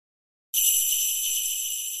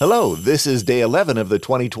Hello, this is day 11 of the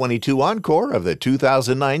 2022 encore of the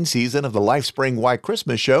 2009 season of the LifeSpring Why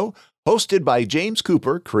Christmas show, hosted by James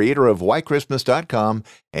Cooper, creator of WhyChristmas.com,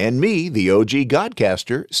 and me, the OG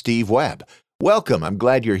Godcaster, Steve Webb. Welcome, I'm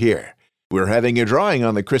glad you're here. We're having a drawing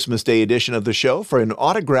on the Christmas Day edition of the show for an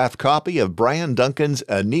autographed copy of Brian Duncan's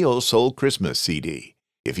A Neo Soul Christmas CD.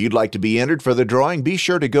 If you'd like to be entered for the drawing, be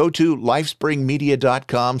sure to go to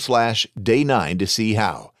lifespringmedia.com/day9 to see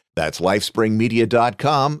how. That's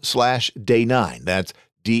lifespringmedia.com/day9. That's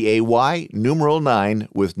DAY numeral 9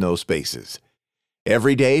 with no spaces.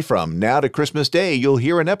 Every day from now to Christmas Day, you'll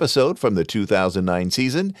hear an episode from the 2009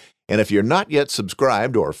 season. And if you're not yet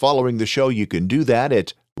subscribed or following the show, you can do that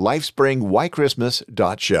at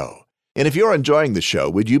lifespringwhychristmas.show. And if you're enjoying the show,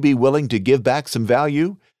 would you be willing to give back some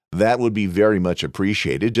value? That would be very much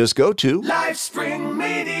appreciated. Just go to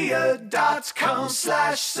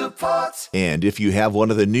lifespringmedia.com/support. And if you have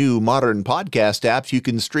one of the new modern podcast apps, you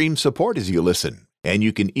can stream support as you listen. And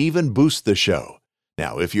you can even boost the show.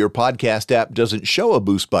 Now, if your podcast app doesn't show a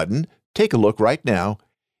boost button, take a look right now.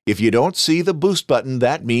 If you don't see the boost button,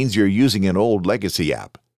 that means you're using an old legacy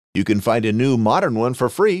app. You can find a new modern one for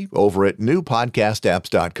free over at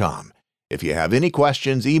newpodcastapps.com. If you have any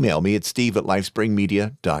questions, email me at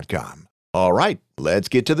steve@lifespringmedia.com. All right, let's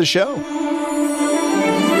get to the show.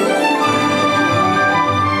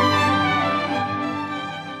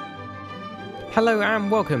 Hello and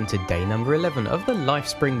welcome to day number 11 of the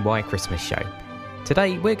LifeSpring Why Christmas show.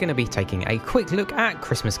 Today we're going to be taking a quick look at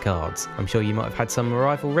Christmas cards. I'm sure you might have had some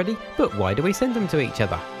arrive already, but why do we send them to each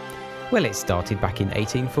other? Well, it started back in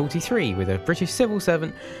 1843 with a British civil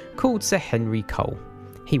servant called Sir Henry Cole.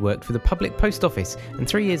 He worked for the Public Post Office and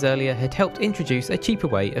 3 years earlier had helped introduce a cheaper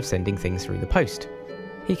way of sending things through the post.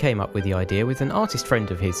 He came up with the idea with an artist friend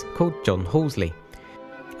of his called John Halsey.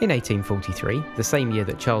 In 1843, the same year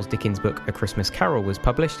that Charles Dickens' book A Christmas Carol was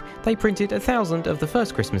published, they printed 1,000 of the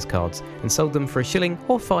first Christmas cards and sold them for a shilling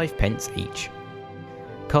or 5 pence each.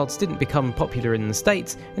 Cards didn't become popular in the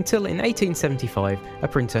States until in 1875 a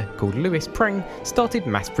printer called Louis Prang started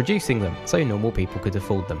mass producing them so normal people could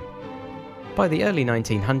afford them. By the early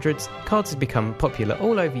 1900s, cards had become popular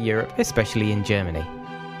all over Europe, especially in Germany.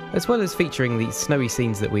 As well as featuring the snowy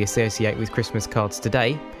scenes that we associate with Christmas cards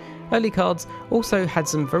today, early cards also had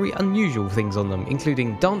some very unusual things on them,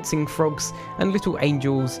 including dancing frogs and little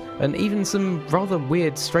angels and even some rather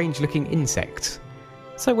weird, strange-looking insects.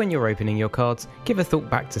 So when you're opening your cards, give a thought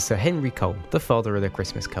back to Sir Henry Cole, the father of the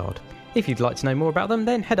Christmas card. If you'd like to know more about them,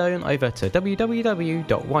 then head on over to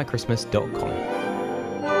www.whychristmas.com.